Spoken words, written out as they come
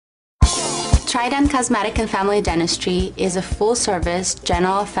Trident Cosmetic and Family Dentistry is a full-service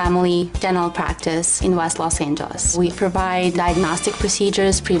general family dental practice in West Los Angeles. We provide diagnostic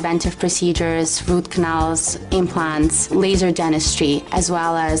procedures, preventive procedures, root canals, implants, laser dentistry, as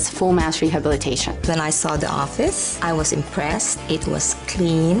well as full mass rehabilitation. When I saw the office, I was impressed. It was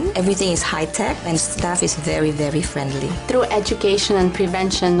clean, everything is high-tech, and staff is very, very friendly. Through education and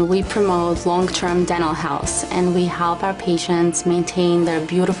prevention, we promote long-term dental health, and we help our patients maintain their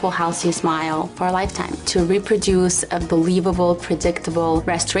beautiful, healthy smile for a lifetime. To reproduce a believable, predictable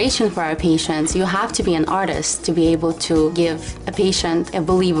restoration for our patients, you have to be an artist to be able to give a patient a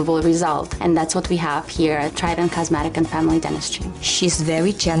believable result. And that's what we have here at Trident Cosmetic and Family Dentistry. She's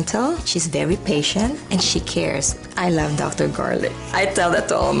very gentle, she's very patient, and she cares. I love Dr. Garlic. I tell that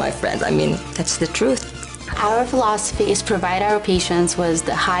to all my friends. I mean, that's the truth. Our philosophy is provide our patients with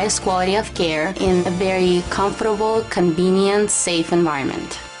the highest quality of care in a very comfortable, convenient, safe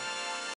environment.